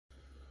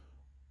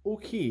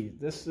Okay,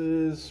 this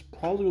is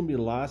probably going to be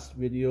the last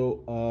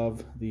video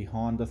of the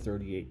Honda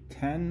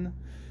 3810.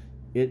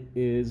 It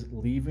is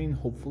leaving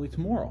hopefully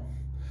tomorrow.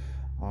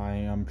 I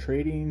am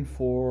trading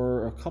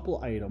for a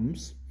couple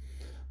items,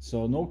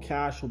 so no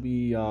cash will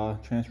be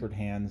transferred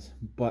hands,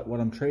 but what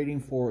I'm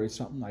trading for is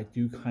something I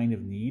do kind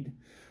of need.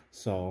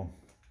 So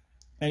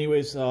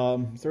anyways,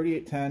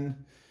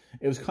 3810,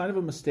 it was kind of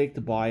a mistake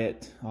to buy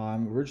it.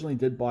 Originally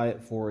did buy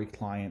it for a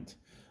client,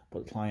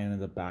 but the client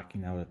ended up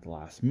backing out at the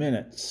last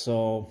minute.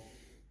 So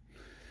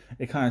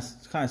it kind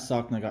of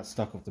sucked, and I got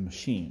stuck with the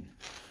machine.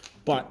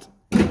 But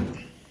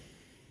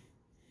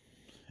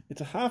it's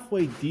a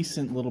halfway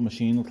decent little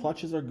machine. The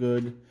clutches are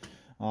good.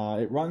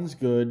 It runs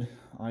good.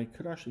 I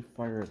could actually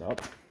fire it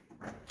up.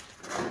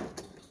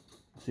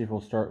 See if it'll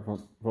start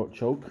without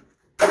choke.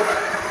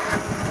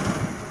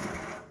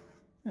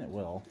 It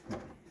will.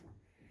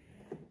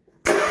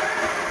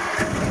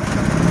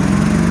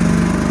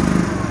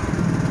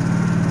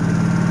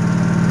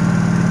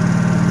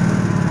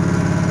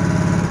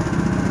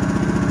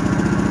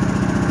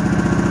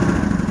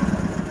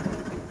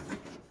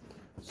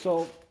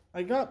 So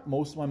I got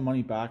most of my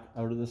money back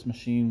out of this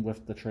machine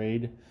with the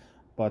trade,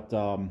 but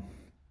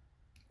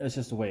it's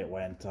just the way it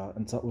went.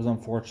 And so it was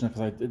unfortunate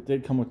because it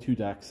did come with two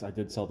decks. I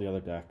did sell the other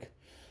deck.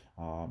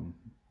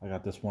 I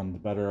got this one, the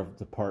better of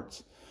the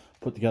parts,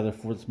 put together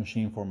for this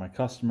machine for my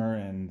customer,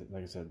 and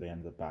like I said, they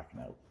ended up backing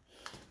out.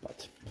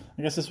 But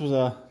I guess this was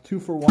a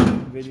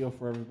 2-for-1 video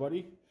for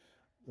everybody.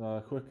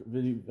 Quick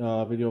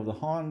video of the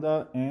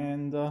Honda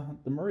and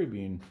the Murray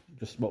being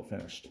just about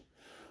finished.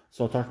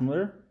 So I'll talk to you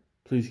later.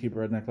 Please keep it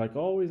redneck like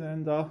always,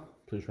 and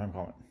please try and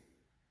comment.